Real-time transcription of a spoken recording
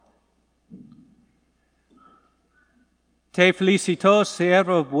Te felicito,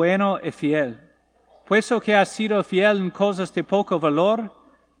 siervo bueno y fiel. Puesto que has sido fiel en cosas de poco valor,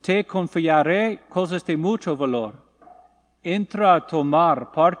 te confiaré cosas de mucho valor. Entra a tomar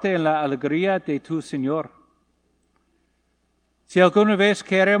parte en la alegría de tu Señor. Si alguna vez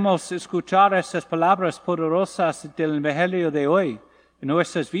queremos escuchar estas palabras poderosas del Evangelio de hoy en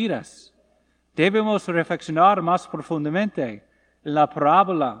nuestras vidas, debemos reflexionar más profundamente en la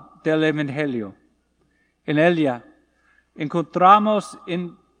parábola del Evangelio. En ella encontramos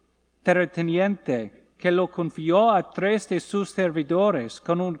un terrateniente que lo confió a 3 de sus servidores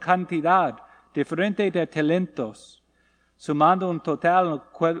con una cantidad diferente de talentos, sumando un total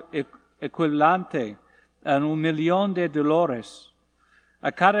equivalente a $1,000,000,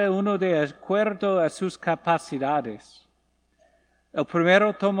 a cada uno de acuerdo a sus capacidades. El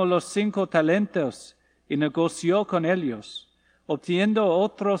primero tomó los 5 talentos y negoció con ellos, obteniendo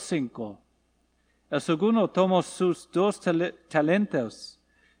otros 5. El segundo tomó sus 2 talentos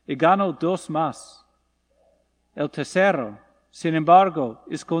y ganó 2 más. El tercero, sin embargo,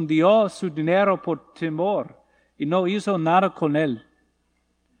 escondió su dinero por temor y no hizo nada con él.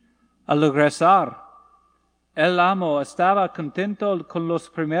 Al regresar, el amo estaba contento con los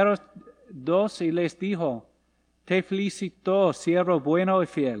primeros 2 y les dijo: Te felicito, siervo bueno y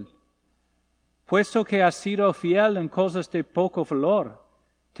fiel. Puesto que has sido fiel en cosas de poco valor,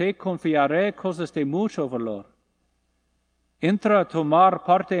 te confiaré cosas de mucho valor. Entra a tomar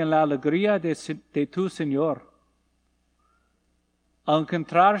parte en la alegría de tu Señor. Al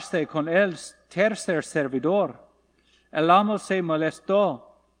encontrarse con el tercer servidor, el amo se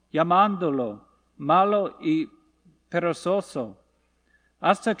molestó, llamándolo malo y perezoso,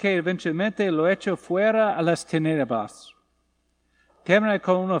 hasta que eventualmente lo echó fuera a las tinieblas. Termina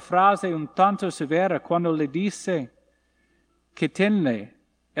con una frase un tanto severa cuando le dice: Quítenle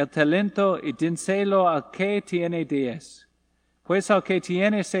el talento y dénselo al que tiene 10, pues al que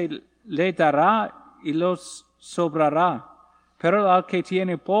tiene se le dará y los sobrará, pero al que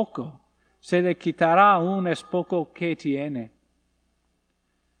tiene poco se le quitará aún es poco que tiene.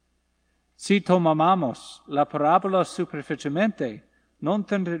 Si tomamos la parábola superficialmente, no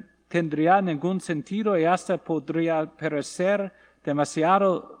tendría ningún sentido y hasta podría parecer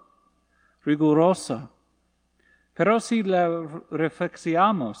demasiado rigurosa. Pero si la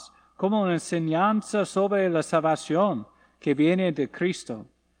reflexionamos como una enseñanza sobre la salvación que viene de Cristo,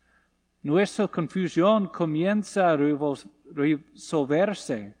 nuestra confusión comienza a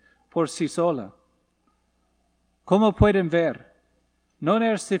resolverse por sí sola. Como pueden ver, no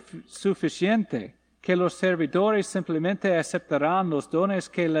es suficiente que los servidores simplemente aceptarán los dones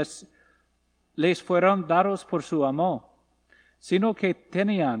que les fueron dados por su amo, sino que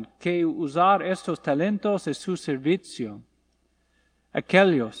tenían que usar estos talentos en su servicio.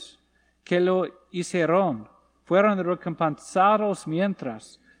 Aquellos que lo hicieron fueron recompensados,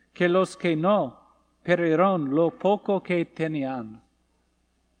 mientras que los que no perdieron lo poco que tenían.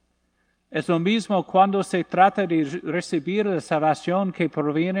 Es lo mismo cuando se trata de recibir la salvación que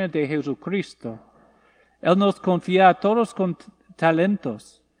proviene de Jesucristo. Él nos confía a todos con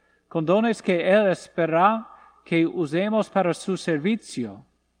talentos, con dones que Él espera que usemos para su servicio.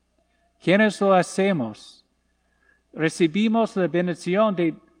 ¿Quiénes lo hacemos? Recibimos la bendición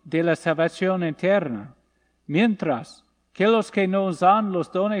de la salvación eterna, mientras que los que no usan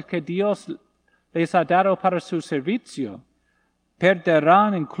los dones que Dios les ha dado para su servicio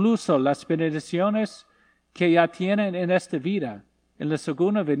perderán incluso las bendiciones que ya tienen en esta vida, en la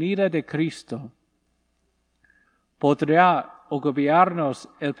segunda venida de Cristo. Podría agobiarnos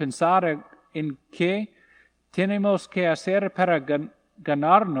el pensar en qué tenemos que hacer para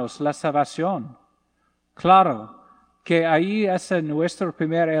ganarnos la salvación. Claro que ahí es nuestro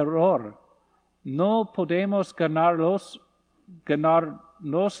primer error. No podemos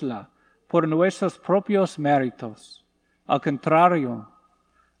ganárnosla por nuestros propios méritos. Al contrario,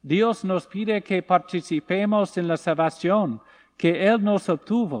 Dios nos pide que participemos en la salvación que Él nos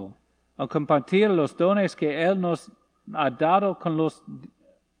obtuvo al compartir los dones que Él nos ha dado con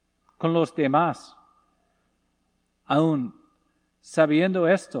los demás. Aún sabiendo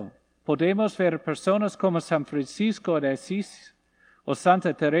esto, podemos ver personas como San Francisco de Asís o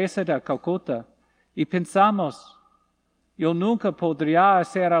Santa Teresa de Calcuta y pensamos: yo nunca podría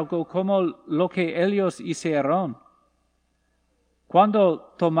hacer algo como lo que ellos hicieron.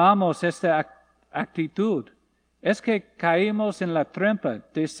 Cuando tomamos esta actitud, es que caímos en la trampa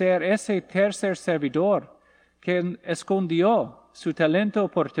de ser ese tercer servidor que escondió su talento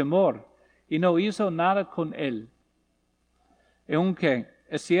por temor y no hizo nada con él. Y aunque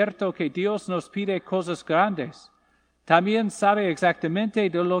es cierto que Dios nos pide cosas grandes, también sabe exactamente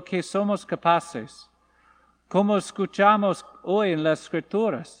de lo que somos capaces. Como escuchamos hoy en las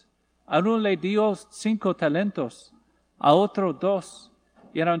Escrituras, a uno le dio 5 talentos, a otro 2,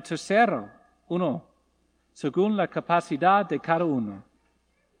 y a un tercero 1, según la capacidad de cada uno.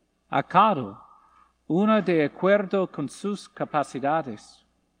 A cada uno de acuerdo con sus capacidades.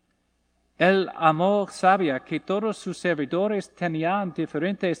 Él sabía que todos sus servidores tenían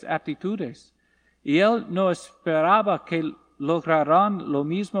diferentes aptitudes, y él no esperaba que lograran lo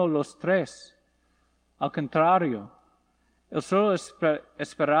mismo los 3. Al contrario, él solo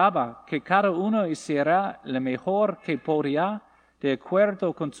esperaba que cada uno hiciera lo mejor que podía de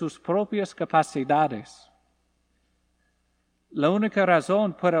acuerdo con sus propias capacidades. La única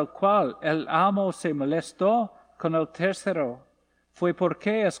razón por la cual el amo se molestó con el tercero fue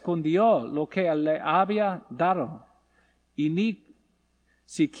porque escondió lo que le había dado y ni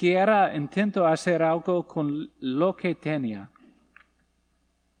siquiera intentó hacer algo con lo que tenía.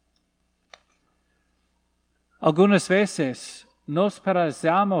 Algunas veces nos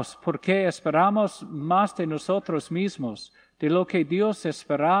paralizamos porque esperamos más de nosotros mismos de lo que Dios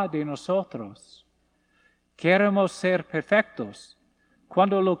espera de nosotros. Queremos ser perfectos,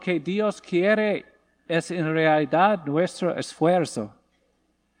 cuando lo que Dios quiere es en realidad nuestro esfuerzo.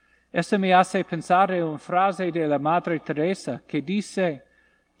 Esto me hace pensar en una frase de la Madre Teresa que dice: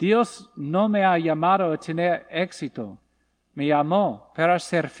 Dios no me ha llamado a tener éxito, me llamó para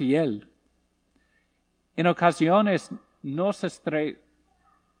ser fiel. En ocasiones nos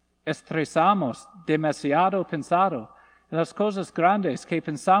estresamos demasiado pensando en las cosas grandes que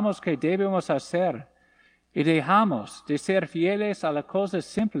pensamos que debemos hacer y dejamos de ser fieles a las cosas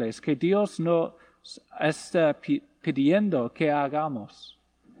simples que Dios nos está pidiendo que hagamos.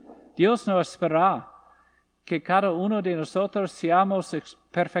 Dios no espera que cada uno de nosotros seamos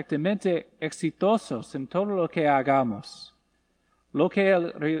perfectamente exitosos en todo lo que hagamos. Lo que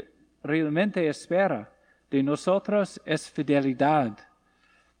Él realmente espera de nosotros es fidelidad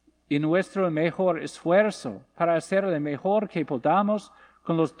y nuestro mejor esfuerzo para hacer lo mejor que podamos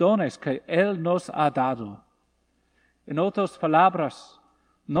con los dones que Él nos ha dado. En otras palabras,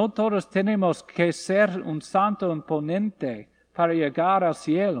 no todos tenemos que ser un santo imponente para llegar al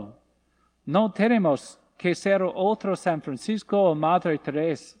cielo. No tenemos que ser otro San Francisco o Madre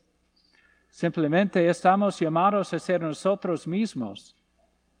Teresa. Simplemente estamos llamados a ser nosotros mismos.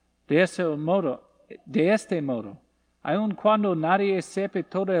 De este modo, aun cuando nadie sepa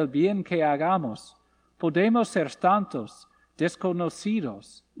todo el bien que hagamos, podemos ser santos,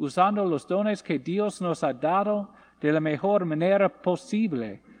 desconocidos, usando los dones que Dios nos ha dado de la mejor manera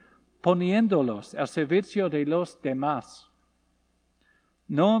posible, poniéndolos al servicio de los demás.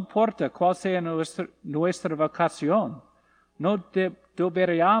 No importa cuál sea nuestra vocación, no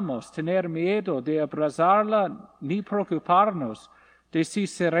deberíamos tener miedo de abrazarla ni preocuparnos de si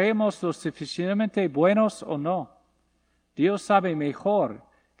seremos lo suficientemente buenos o no. Dios sabe mejor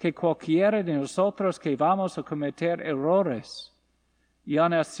que cualquiera de nosotros que vamos a cometer errores. Y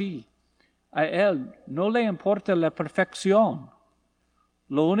aún así, a Él no le importa la perfección.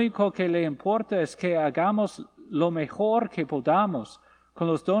 Lo único que le importa es que hagamos lo mejor que podamos con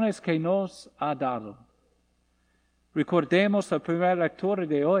los dones que nos ha dado. Recordemos la primera lectura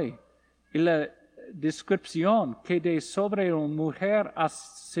de hoy y la descripción que da sobre una mujer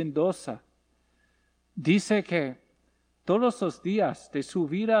hacendosa. Dice que todos los días de su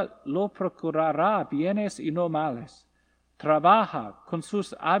vida lo procurará bienes y no males. Trabaja con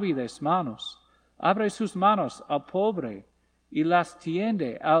sus hábiles manos, abre sus manos al pobre y las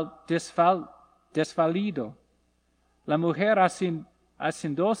tiende al desvalido. La mujer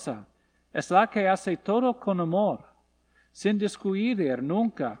hacendosa es la que hace todo con amor, sin descuidar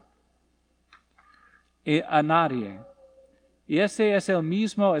nunca a nadie. Y ese es el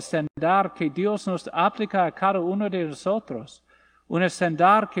mismo estándar que Dios nos aplica a cada uno de nosotros, un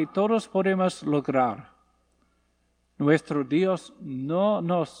estándar que todos podemos lograr. Nuestro Dios no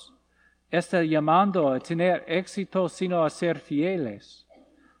nos está llamando a tener éxito, sino a ser fieles.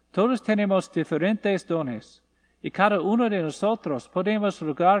 Todos tenemos diferentes dones y cada uno de nosotros podemos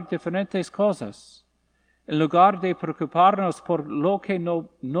lograr diferentes cosas. En lugar de preocuparnos por lo que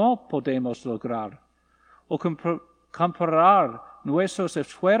no podemos lograr o comparar nuestros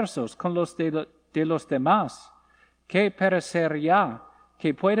esfuerzos con los de los demás, que parecería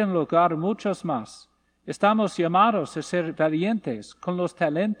que pueden lograr muchos más. Estamos llamados a ser valientes con los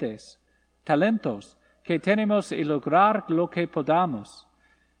talentos que tenemos y lograr lo que podamos,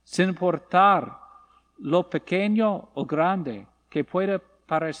 sin importar lo pequeño o grande que pueda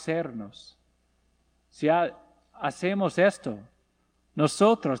parecernos. Si hacemos esto,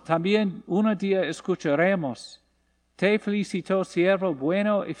 nosotros también un día escucharemos: te felicito, siervo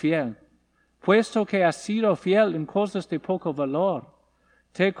bueno y fiel. Puesto que has sido fiel en cosas de poco valor,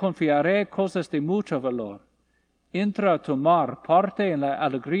 te confiaré cosas de mucho valor. Entra a tomar parte en la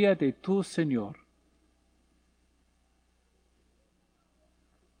alegría de tu Señor.